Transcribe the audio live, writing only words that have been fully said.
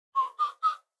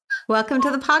Welcome to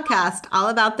the podcast, all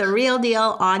about the real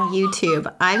deal on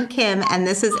YouTube. I'm Kim, and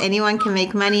this is Anyone Can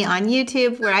Make Money on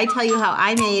YouTube, where I tell you how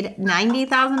I made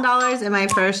 $90,000 in my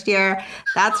first year.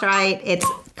 That's right. It's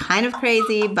kind of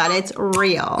crazy, but it's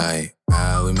real. Like,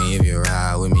 ride with me if you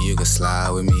ride with me, you can slide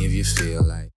with me if you feel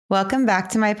like. Welcome back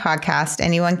to my podcast,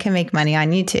 Anyone Can Make Money on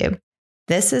YouTube.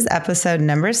 This is episode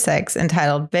number 6,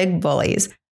 entitled Big Bullies.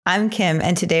 I'm Kim,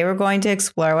 and today we're going to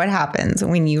explore what happens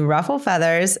when you ruffle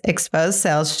feathers, expose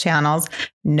sales channels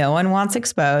no one wants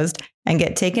exposed, and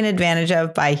get taken advantage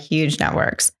of by huge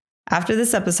networks. After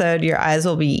this episode, your eyes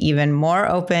will be even more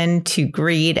open to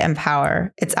greed and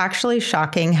power. It's actually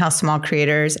shocking how small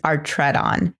creators are tread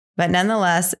on. But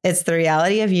nonetheless, it's the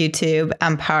reality of YouTube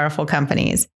and powerful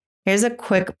companies. Here's a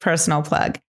quick personal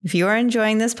plug. If you are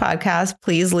enjoying this podcast,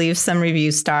 please leave some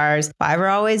review stars. 5 are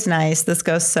always nice. This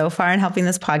goes so far in helping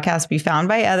this podcast be found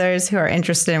by others who are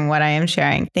interested in what I am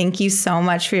sharing. Thank you so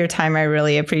much for your time. I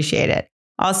really appreciate it.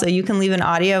 Also, you can leave an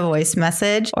audio voice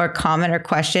message or comment or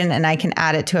question, and I can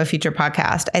add it to a future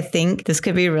podcast. I think this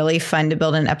could be really fun to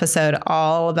build an episode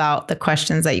all about the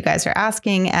questions that you guys are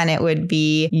asking, and it would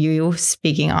be you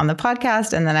speaking on the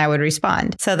podcast, and then I would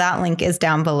respond. So that link is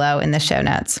down below in the show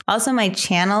notes. Also, my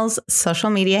channels,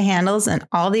 social media handles, and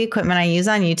all the equipment I use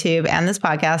on YouTube and this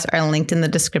podcast are linked in the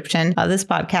description of this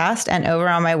podcast and over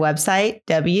on my website,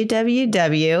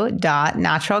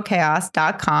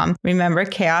 www.naturalchaos.com. Remember,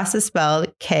 chaos is spelled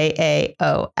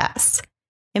KAOS.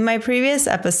 In my previous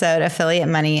episode, Affiliate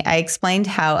Money, I explained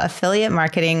how affiliate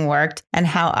marketing worked and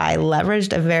how I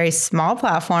leveraged a very small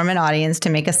platform and audience to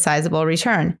make a sizable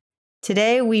return.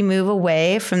 Today, we move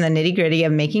away from the nitty-gritty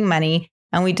of making money,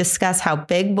 and we discuss how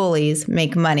big bullies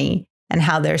make money and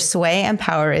how their sway and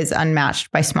power is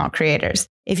unmatched by small creators.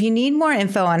 If you need more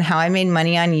info on how I made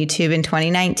money on YouTube in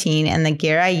 2019 and the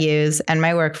gear I use and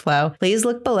my workflow, please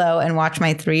look below and watch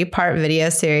my 3-part video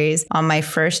series on my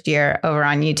first year over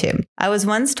on YouTube. I was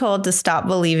once told to stop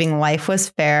believing life was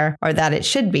fair or that it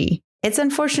should be. It's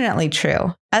unfortunately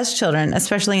true. As children,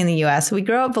 especially in the US, we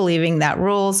grow up believing that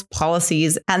rules,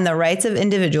 policies, and the rights of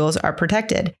individuals are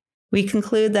protected. We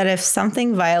conclude that if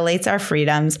something violates our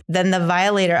freedoms, then the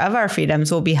violator of our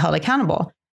freedoms will be held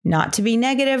accountable. Not to be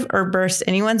negative or burst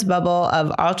anyone's bubble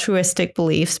of altruistic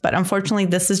beliefs, but unfortunately,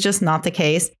 this is just not the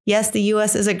case. Yes, the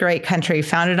US is a great country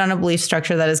founded on a belief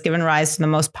structure that has given rise to the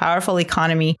most powerful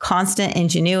economy, constant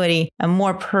ingenuity, and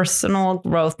more personal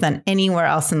growth than anywhere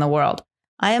else in the world.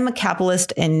 I am a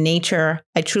capitalist in nature.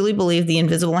 I truly believe the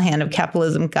invisible hand of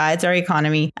capitalism guides our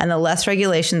economy, and the less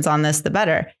regulations on this, the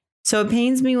better. So it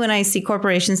pains me when I see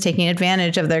corporations taking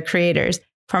advantage of their creators,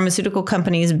 pharmaceutical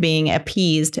companies being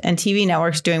appeased, and TV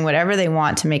networks doing whatever they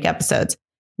want to make episodes.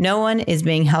 No one is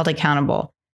being held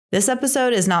accountable. This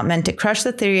episode is not meant to crush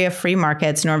the theory of free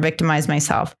markets nor victimize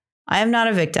myself. I am not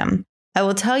a victim. I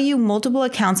will tell you multiple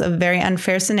accounts of very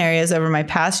unfair scenarios over my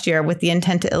past year with the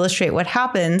intent to illustrate what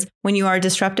happens when you are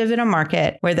disruptive in a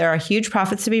market where there are huge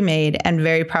profits to be made and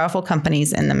very powerful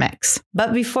companies in the mix.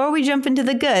 But before we jump into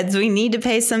the goods, we need to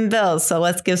pay some bills, so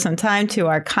let's give some time to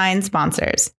our kind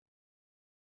sponsors.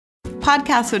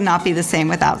 Podcasts would not be the same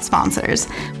without sponsors.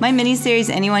 My mini-series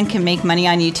Anyone Can Make Money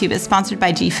on YouTube is sponsored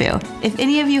by Gifu. If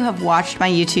any of you have watched my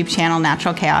YouTube channel,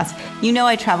 Natural Chaos, you know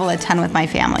I travel a ton with my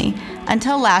family.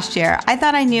 Until last year, I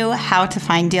thought I knew how to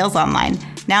find deals online.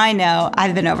 Now I know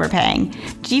I've been overpaying.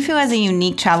 Gifu has a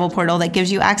unique travel portal that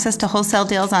gives you access to wholesale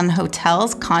deals on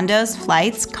hotels, condos,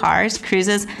 flights, cars,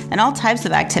 cruises, and all types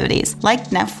of activities. Like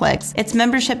Netflix, it's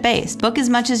membership-based. Book as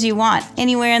much as you want,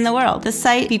 anywhere in the world. The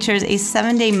site features a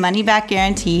 7-day money-back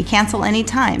guarantee, cancel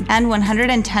anytime, and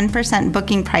 110%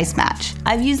 booking price match.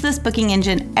 I've used this booking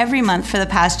engine every month for the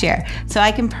past year, so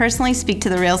I can personally speak to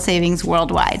the real savings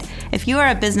worldwide. If you are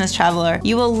a business traveler,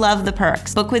 you will love the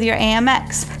perks. Book with your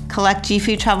Amex, collect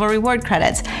Gifu travel reward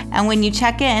credits, and when you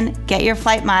check in, get your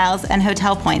flight miles and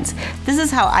hotel points. This is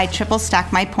how I triple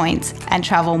stack my points and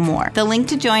travel more. The link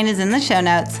to join is in the show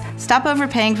notes. Stop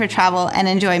overpaying for travel and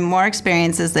enjoy more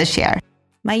experiences this year.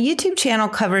 My YouTube channel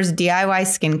covers DIY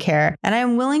skincare, and I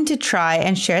am willing to try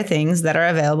and share things that are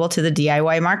available to the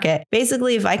DIY market.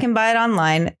 Basically, if I can buy it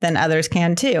online, then others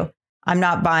can too. I'm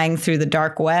not buying through the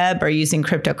dark web or using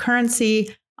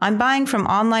cryptocurrency. I'm buying from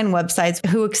online websites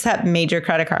who accept major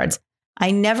credit cards. I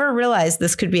never realized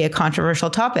this could be a controversial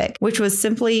topic, which was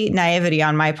simply naivety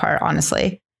on my part,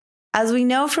 honestly. As we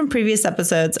know from previous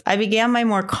episodes, I began my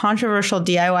more controversial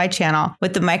DIY channel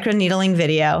with the microneedling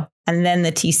video and then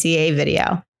the TCA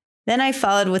video. Then I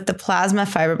followed with the plasma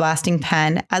fiberblasting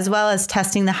pen, as well as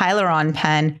testing the Hyaluron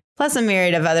pen, plus a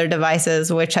myriad of other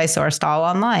devices, which I sourced all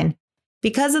online.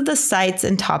 Because of the sites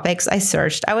and topics I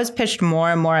searched, I was pitched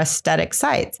more and more aesthetic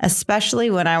sites,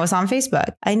 especially when I was on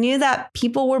Facebook. I knew that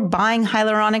people were buying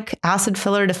hyaluronic acid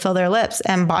filler to fill their lips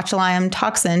and botulinum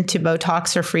toxin to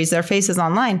Botox or freeze their faces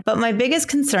online. But my biggest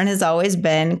concern has always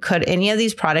been, could any of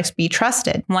these products be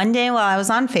trusted? One day while I was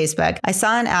on Facebook, I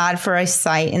saw an ad for a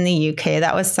site in the UK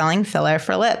that was selling filler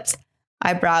for lips.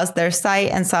 I browsed their site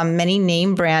and saw many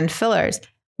name brand fillers,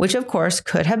 which of course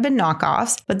could have been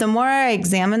knockoffs, but the more I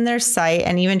examined their site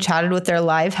and even chatted with their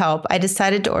live help, I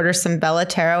decided to order some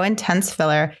Belotero Intense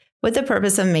filler with the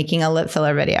purpose of making a lip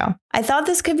filler video. I thought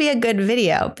this could be a good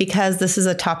video because this is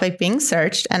a topic being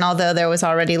searched, and although there was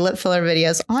already lip filler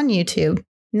videos on YouTube,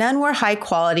 none were high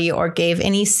quality or gave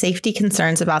any safety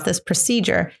concerns about this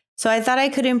procedure, so I thought I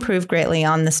could improve greatly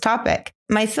on this topic.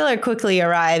 My filler quickly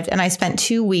arrived, and I spent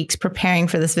 2 weeks preparing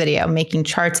for this video, making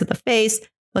charts of the face,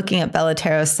 looking at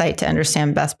Belotero's site to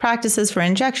understand best practices for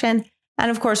injection, and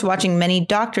of course watching many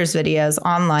doctors' videos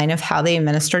online of how they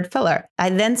administered filler.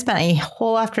 I then spent a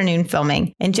whole afternoon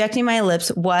filming. Injecting my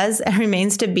lips was and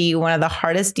remains to be one of the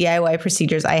hardest DIY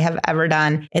procedures I have ever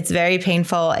done. It's very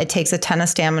painful, it takes a ton of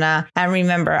stamina, and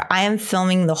remember, I am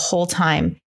filming the whole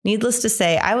time. Needless to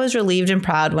say, I was relieved and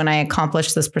proud when I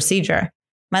accomplished this procedure.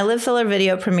 My lip filler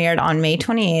video premiered on May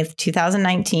 28th,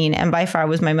 2019, and by far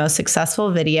was my most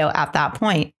successful video at that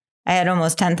point. I had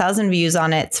almost 10,000 views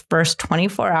on its first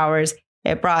 24 hours.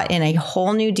 It brought in a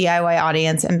whole new DIY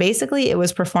audience, and basically it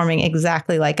was performing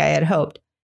exactly like I had hoped.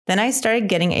 Then I started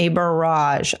getting a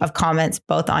barrage of comments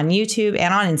both on YouTube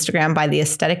and on Instagram by the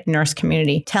aesthetic nurse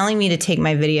community, telling me to take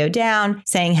my video down,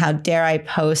 saying how dare I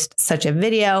post such a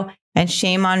video, and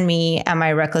shame on me and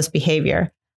my reckless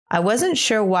behavior. I wasn't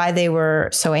sure why they were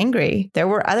so angry. There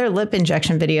were other lip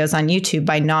injection videos on YouTube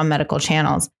by non-medical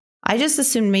channels. I just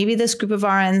assumed maybe this group of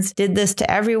RNs did this to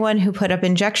everyone who put up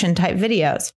injection type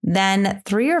videos. Then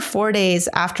 3 or 4 days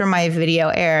after my video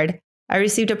aired, I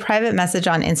received a private message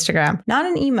on Instagram, not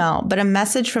an email, but a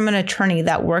message from an attorney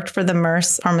that worked for the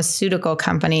Merce pharmaceutical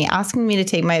company asking me to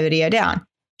take my video down.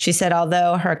 She said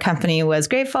although her company was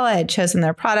grateful I had chosen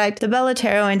their product, the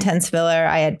Belotero Intense filler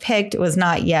I had picked was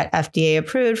not yet FDA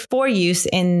approved for use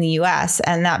in the US,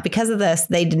 and that because of this,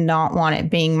 they did not want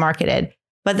it being marketed,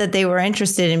 but that they were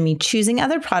interested in me choosing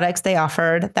other products they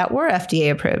offered that were FDA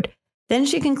approved. Then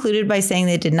she concluded by saying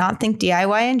they did not think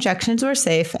DIY injections were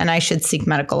safe and I should seek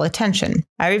medical attention.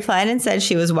 I replied and said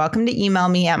she was welcome to email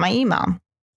me at my email.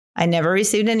 I never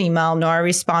received an email nor a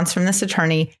response from this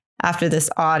attorney after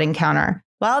this odd encounter.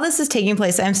 While this is taking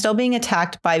place, I'm still being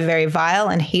attacked by very vile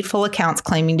and hateful accounts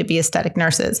claiming to be aesthetic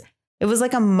nurses. It was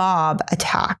like a mob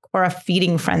attack or a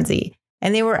feeding frenzy,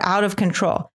 and they were out of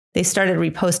control. They started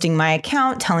reposting my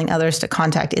account, telling others to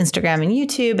contact Instagram and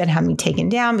YouTube and have me taken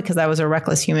down because I was a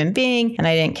reckless human being and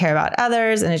I didn't care about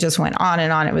others, and it just went on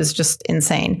and on. It was just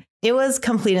insane. It was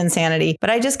complete insanity,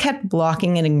 but I just kept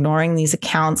blocking and ignoring these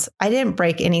accounts. I didn't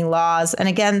break any laws, and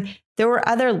again, there were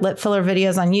other lip filler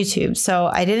videos on YouTube, so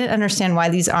I didn't understand why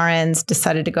these RNs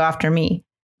decided to go after me.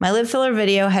 My lip filler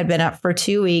video had been up for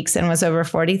 2 weeks and was over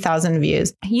 40,000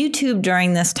 views. YouTube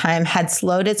during this time had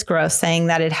slowed its growth, saying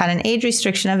that it had an age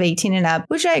restriction of 18 and up,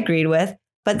 which I agreed with,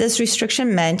 but this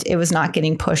restriction meant it was not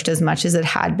getting pushed as much as it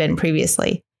had been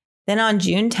previously. Then on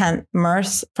June 10th,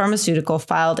 Merce Pharmaceutical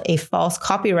filed a false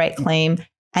copyright claim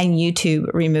and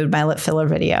YouTube removed my lip filler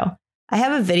video. I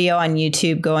have a video on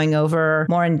YouTube going over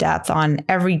more in depth on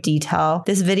every detail.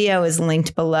 This video is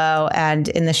linked below and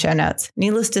in the show notes.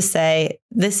 Needless to say,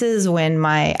 this is when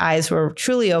my eyes were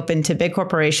truly open to big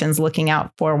corporations looking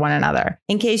out for one another.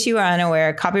 In case you are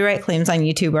unaware, copyright claims on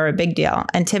YouTube are a big deal,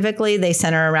 and typically they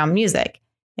center around music.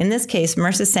 In this case,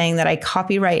 Merce is saying that I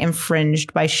copyright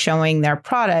infringed by showing their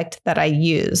product that I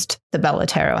used, the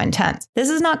Belotero Intense. This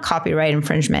is not copyright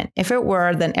infringement. If it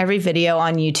were, then every video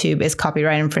on YouTube is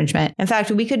copyright infringement. In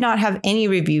fact, we could not have any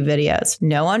review videos,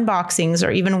 no unboxings,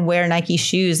 or even wear Nike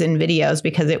shoes in videos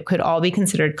because it could all be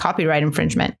considered copyright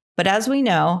infringement. But as we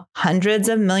know, hundreds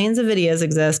of millions of videos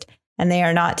exist, and they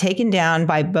are not taken down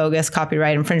by bogus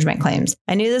copyright infringement claims.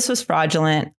 I knew this was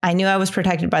fraudulent. I knew I was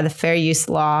protected by the fair use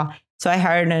law, so I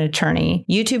hired an attorney.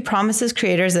 YouTube promises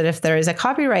creators that if there is a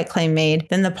copyright claim made,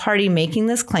 then the party making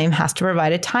this claim has to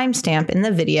provide a timestamp in the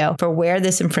video for where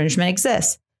this infringement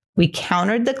exists. We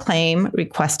countered the claim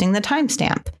requesting the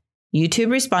timestamp. YouTube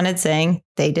responded saying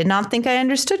they did not think I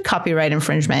understood copyright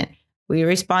infringement. We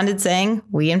responded saying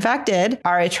we in fact did.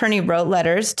 Our attorney wrote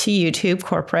letters to YouTube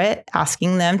corporate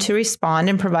asking them to respond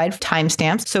and provide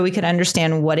timestamps so we could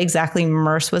understand what exactly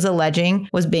Merce was alleging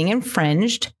was being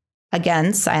infringed.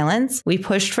 Again, silence. We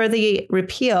pushed for the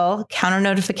repeal counter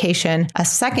notification a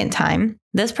second time.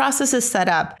 This process is set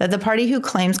up that the party who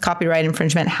claims copyright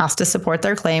infringement has to support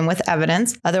their claim with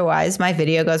evidence. Otherwise, my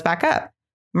video goes back up.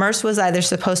 Merce was either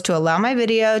supposed to allow my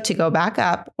video to go back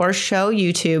up or show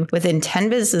YouTube within 10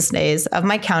 business days of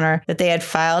my counter that they had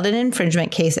filed an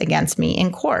infringement case against me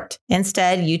in court.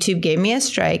 Instead, YouTube gave me a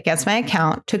strike against my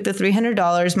account, took the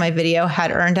 $300 my video had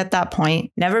earned at that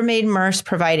point, never made Merce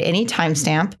provide any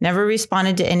timestamp, never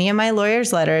responded to any of my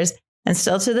lawyer's letters, and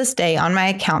still to this day on my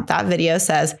account, that video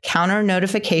says counter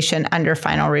notification under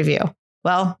final review.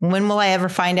 Well, when will I ever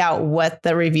find out what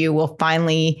the review will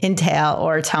finally entail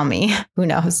or tell me? Who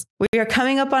knows? We are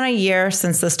coming up on a year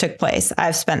since this took place.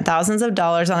 I've spent thousands of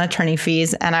dollars on attorney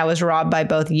fees, and I was robbed by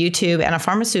both YouTube and a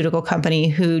pharmaceutical company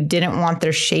who didn't want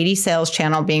their shady sales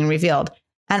channel being revealed.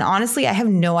 And honestly, I have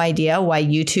no idea why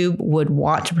YouTube would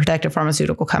want to protect a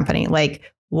pharmaceutical company.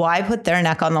 Like, why put their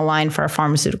neck on the line for a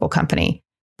pharmaceutical company?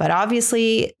 But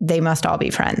obviously, they must all be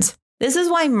friends. This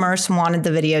is why Merce wanted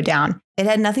the video down. It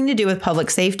had nothing to do with public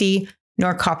safety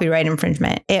nor copyright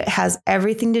infringement. It has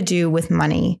everything to do with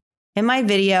money. In my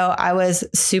video, I was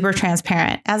super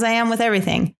transparent, as I am with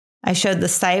everything. I showed the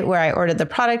site where I ordered the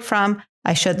product from.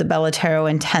 I showed the Belotero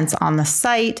intents on the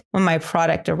site. When my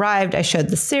product arrived, I showed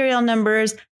the serial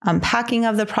numbers, unpacking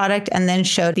of the product, and then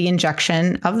showed the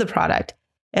injection of the product.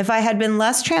 If I had been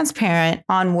less transparent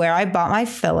on where I bought my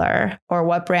filler or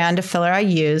what brand of filler I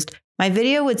used, my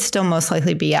video would still most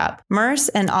likely be up. Merce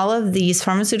and all of these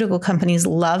pharmaceutical companies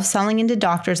love selling into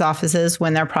doctors' offices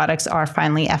when their products are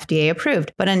finally FDA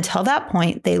approved. But until that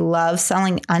point, they love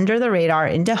selling under the radar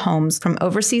into homes from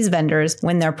overseas vendors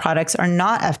when their products are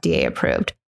not FDA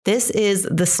approved. This is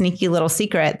the sneaky little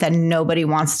secret that nobody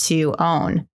wants to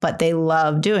own, but they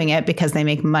love doing it because they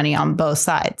make money on both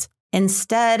sides.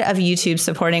 Instead of YouTube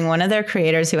supporting one of their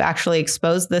creators who actually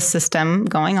exposed this system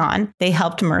going on, they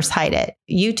helped Merce hide it.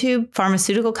 YouTube,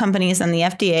 pharmaceutical companies, and the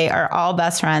FDA are all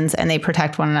best friends, and they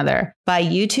protect one another. By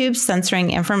YouTube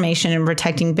censoring information and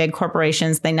protecting big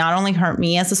corporations, they not only hurt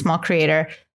me as a small creator,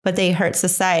 but they hurt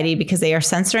society because they are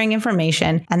censoring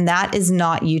information, and that is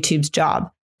not YouTube's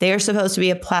job. They are supposed to be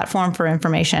a platform for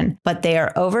information, but they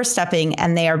are overstepping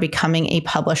and they are becoming a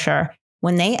publisher.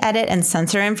 When they edit and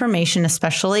censor information,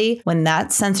 especially when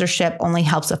that censorship only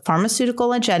helps a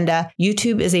pharmaceutical agenda,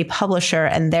 YouTube is a publisher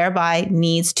and thereby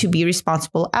needs to be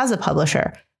responsible as a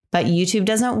publisher. But YouTube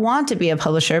doesn't want to be a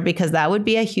publisher because that would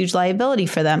be a huge liability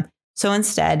for them. So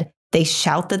instead, they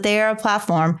shout that they are a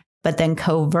platform, but then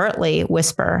covertly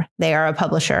whisper they are a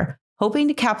publisher, hoping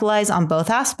to capitalize on both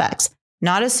aspects,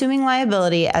 not assuming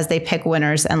liability as they pick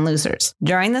winners and losers.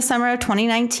 During the summer of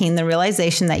 2019, the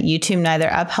realization that YouTube neither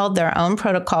upheld their own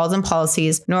protocols and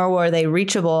policies, nor were they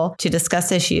reachable to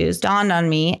discuss issues, dawned on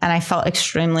me, and I felt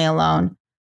extremely alone.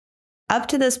 Up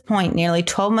to this point, nearly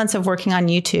 12 months of working on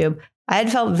YouTube, I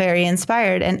had felt very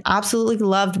inspired and absolutely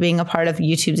loved being a part of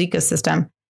YouTube's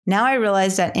ecosystem. Now I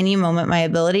realized at any moment my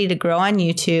ability to grow on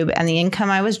YouTube and the income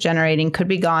I was generating could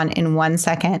be gone in 1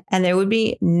 second, and there would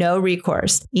be no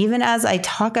recourse. Even as I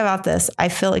talk about this, I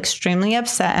feel extremely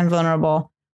upset and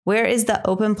vulnerable. Where is the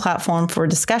open platform for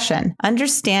discussion?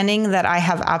 Understanding that I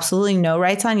have absolutely no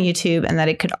rights on YouTube and that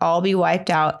it could all be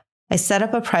wiped out, I set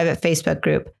up a private Facebook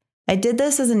group. I did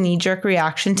this as a knee-jerk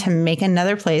reaction to make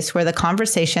another place where the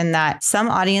conversation that some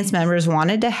audience members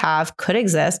wanted to have could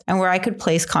exist and where I could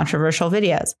place controversial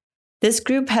videos. This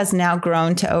group has now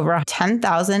grown to over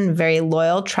 10,000 very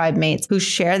loyal tribe mates who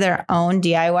share their own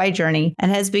DIY journey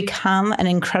and has become an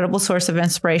incredible source of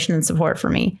inspiration and support for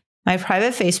me. My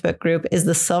private Facebook group is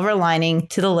the silver lining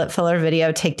to the lip filler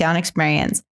video takedown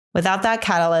experience. Without that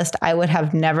catalyst, I would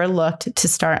have never looked to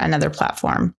start another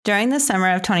platform. During the summer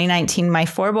of 2019, my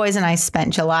 4 boys and I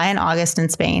spent July and August in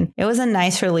Spain. It was a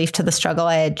nice relief to the struggle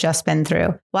I had just been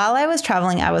through. While I was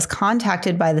traveling, I was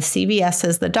contacted by the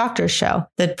CBS's The Doctors Show.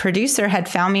 The producer had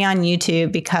found me on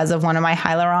YouTube because of one of my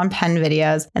hyaluron pen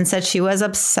videos and said she was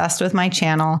obsessed with my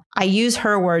channel. I use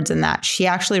her words in that. She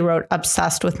actually wrote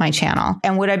obsessed with my channel.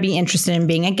 And would I be interested in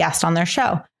being a guest on their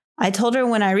show? I told her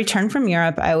when I returned from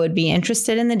Europe, I would be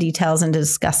interested in the details and to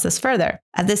discuss this further.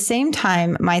 At the same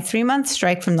time, my 3-month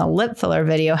strike from the lip filler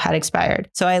video had expired,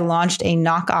 so I launched a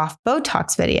knockoff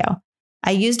Botox video.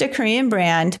 I used a Korean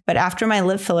brand, but after my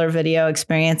lip filler video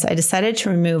experience, I decided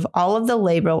to remove all of the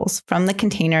labels from the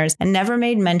containers and never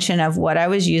made mention of what I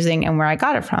was using and where I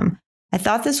got it from. I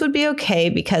thought this would be okay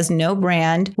because no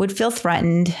brand would feel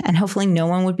threatened and hopefully no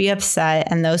one would be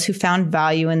upset and those who found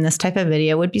value in this type of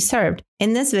video would be served.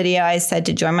 In this video, I said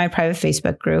to join my private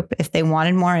Facebook group if they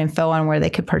wanted more info on where they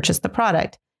could purchase the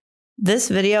product. This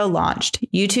video launched.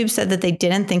 YouTube said that they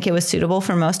didn't think it was suitable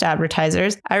for most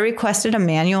advertisers. I requested a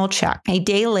manual check. A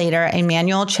day later, a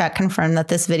manual check confirmed that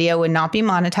this video would not be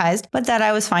monetized, but that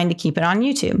I was fine to keep it on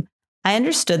YouTube. I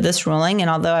understood this ruling, and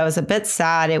although I was a bit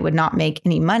sad it would not make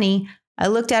any money, I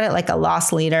looked at it like a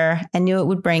loss leader and knew it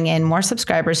would bring in more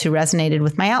subscribers who resonated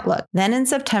with my outlook. Then in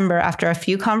September, after a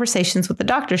few conversations with the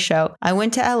Doctor Show, I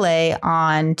went to LA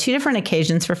on 2 different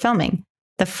occasions for filming.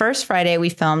 The first Friday we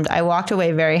filmed, I walked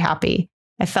away very happy.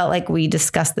 I felt like we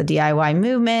discussed the DIY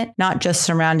movement, not just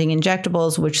surrounding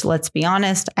injectables, which, let's be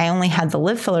honest, I only had the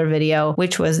lip filler video,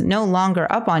 which was no longer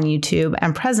up on YouTube.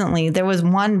 And presently there was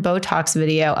one Botox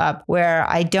video up where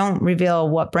I don't reveal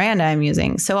what brand I'm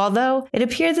using. So although it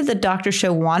appeared that the Doctor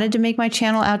Show wanted to make my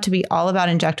channel out to be all about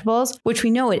injectables, which we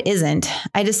know it isn't,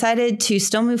 I decided to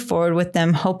still move forward with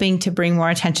them, hoping to bring more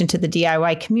attention to the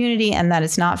DIY community and that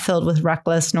it's not filled with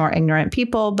reckless nor ignorant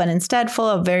people, but instead full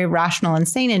of very rational and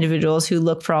sane individuals who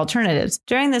look for alternatives.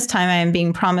 During this time, I am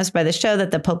being promised by the show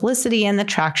that the publicity and the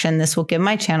traction this will give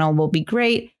my channel will be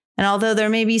great. And although there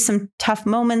may be some tough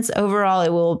moments, overall,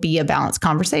 it will be a balanced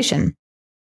conversation.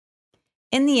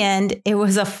 In the end, it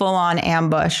was a full-on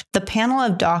ambush. The panel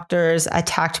of doctors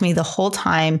attacked me the whole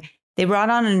time. They brought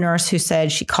on a nurse who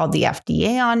said she called the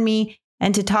FDA on me.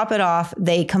 And to top it off,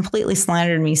 they completely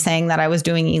slandered me, saying that I was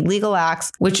doing illegal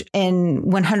acts, which in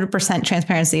 100%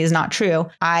 transparency is not true.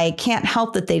 I can't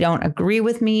help that they don't agree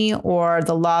with me or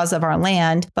the laws of our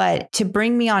land, but to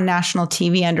bring me on national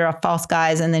TV under a false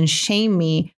guise and then shame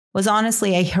me was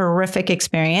honestly a horrific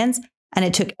experience. And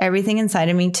it took everything inside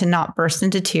of me to not burst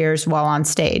into tears while on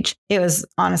stage. It was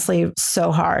honestly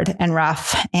so hard and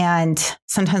rough. And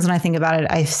sometimes when I think about it,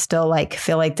 I still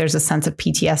feel like there's a sense of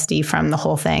PTSD from the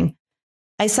whole thing.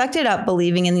 I sucked it up,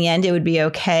 believing in the end it would be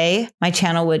okay. My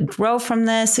channel would grow from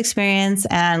this experience,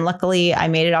 and luckily I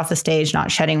made it off the stage not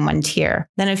shedding one tear.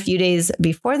 Then a few days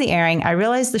before the airing, I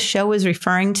realized the show was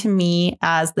referring to me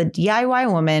as the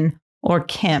DIY woman, or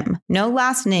Kim. No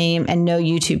last name and no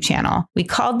YouTube channel. We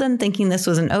called them thinking this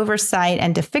was an oversight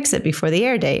and to fix it before the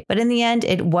air date. But in the end,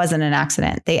 it wasn't an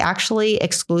accident. They actually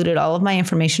excluded all of my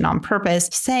information on purpose,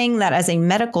 saying that as a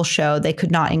medical show, they could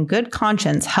not in good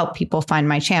conscience help people find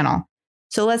my channel.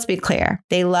 So let's be clear.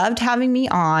 They loved having me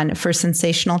on for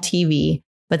sensational TV,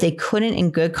 but they couldn't in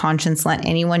good conscience let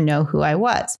anyone know who I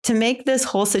was. To make this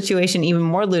whole situation even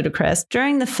more ludicrous,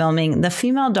 during the filming, the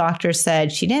female doctor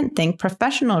said she didn't think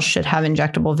professionals should have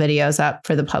injectable videos up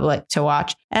for the public to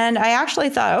watch. And I actually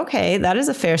thought, okay, that is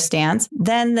a fair stance.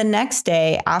 Then the next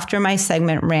day, after my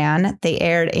segment ran, they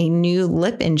aired a new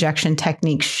lip injection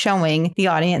technique showing the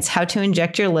audience how to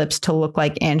inject your lips to look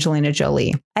like Angelina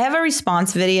Jolie. I have a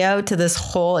response video to this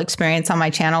whole experience on my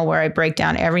channel where I break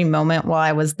down every moment while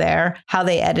I was there, how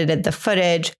they edited the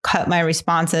footage, cut my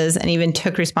responses, and even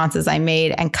took responses I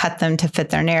made and cut them to fit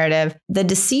their narrative. The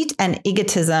deceit and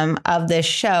egotism of this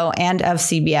show and of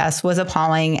CBS was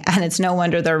appalling, and it's no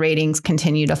wonder their ratings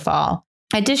continue to fall.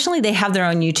 Additionally, they have their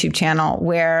own YouTube channel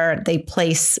where they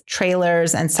place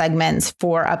trailers and segments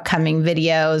for upcoming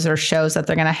videos or shows that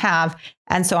they're going to have.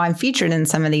 And so I'm featured in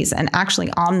some of these. And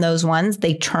actually on those ones,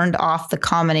 they turned off the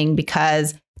commenting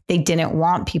because they didn't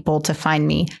want people to find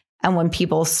me. And when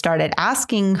people started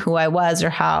asking who I was or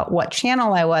what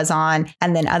channel I was on,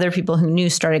 and then other people who knew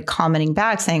started commenting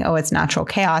back saying, oh, it's Natural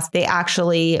Chaos, they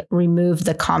actually removed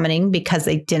the commenting because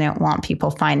they didn't want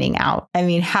people finding out. I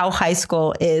mean, how high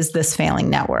school is this failing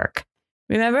network?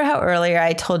 Remember how earlier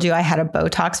I told you I had a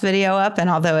Botox video up, and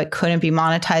although it couldn't be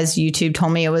monetized, YouTube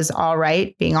told me it was all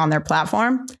right being on their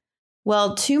platform?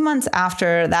 Well, 2 months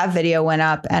after that video went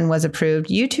up and was approved,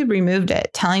 YouTube removed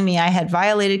it, telling me I had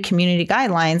violated community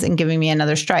guidelines and giving me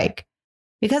another strike.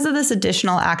 Because of this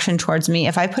additional action towards me,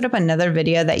 if I put up another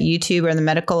video that YouTube or the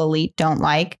medical elite don't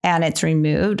like and it's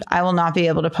removed, I will not be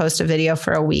able to post a video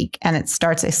for a week, and it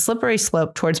starts a slippery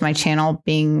slope towards my channel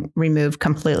being removed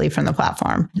completely from the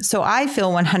platform. So I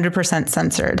feel 100%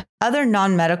 censored. Other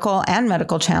non-medical and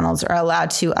medical channels are allowed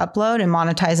to upload and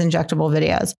monetize injectable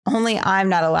videos. Only I'm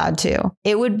not allowed to.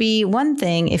 It would be one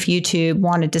thing if YouTube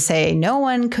wanted to say no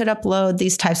one could upload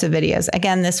these types of videos.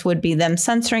 Again, this would be them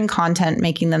censoring content,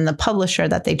 making them the publisher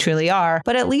that they truly are,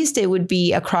 but at least it would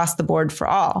be across the board for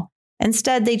all.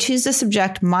 Instead, they choose to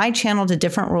subject my channel to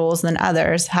different rules than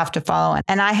others have to follow,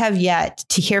 and I have yet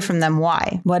to hear from them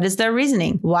why. What is their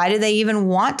reasoning? Why do they even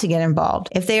want to get involved?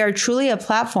 If they are truly a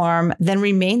platform, then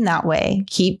remain that way.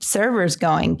 Keep servers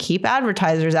going, keep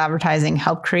advertisers advertising,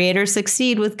 help creators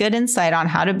succeed with good insight on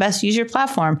how to best use your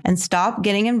platform, and stop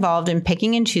getting involved in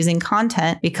picking and choosing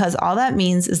content, because all that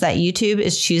means is that YouTube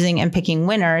is choosing and picking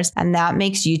winners, and that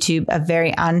makes YouTube a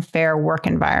very unfair work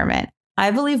environment.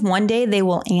 I believe one day they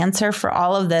will answer for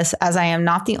all of this, as I am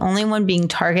not the only one being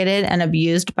targeted and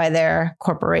abused by their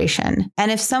corporation.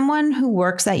 And if someone who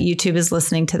works at YouTube is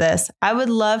listening to this, I would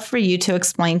love for you to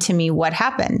explain to me what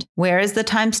happened. Where is the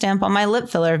timestamp on my lip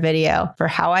filler video for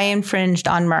how I infringed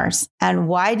on Merce? And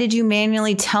why did you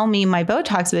manually tell me my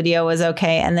Botox video was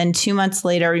okay and then 2 months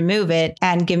later remove it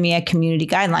and give me a community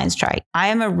guidelines strike? I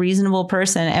am a reasonable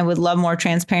person and would love more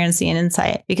transparency and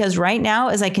insight, because right now,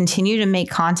 as I continue to make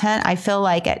content, I feel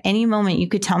like at any moment you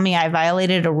could tell me I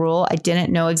violated a rule I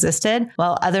didn't know existed,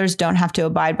 while others don't have to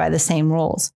abide by the same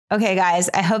rules. Okay, guys,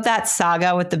 I hope that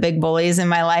saga with the big bullies in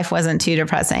my life wasn't too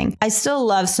depressing. I still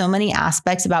love so many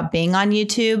aspects about being on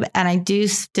YouTube, and I do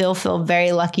still feel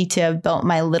very lucky to have built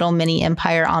my little mini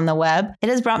empire on the web. It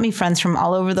has brought me friends from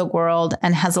all over the world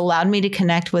and has allowed me to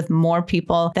connect with more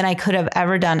people than I could have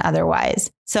ever done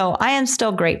otherwise. So I am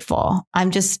still grateful.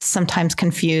 I'm just sometimes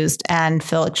confused and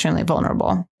feel extremely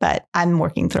vulnerable, but I'm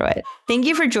working through it. Thank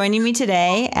you for joining me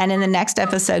today. And in the next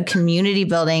episode, Community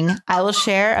Building, I will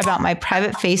share about my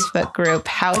private Facebook group,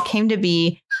 how it came to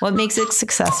be, what makes it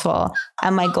successful,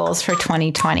 and my goals for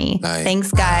 2020.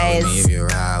 Thanks, guys.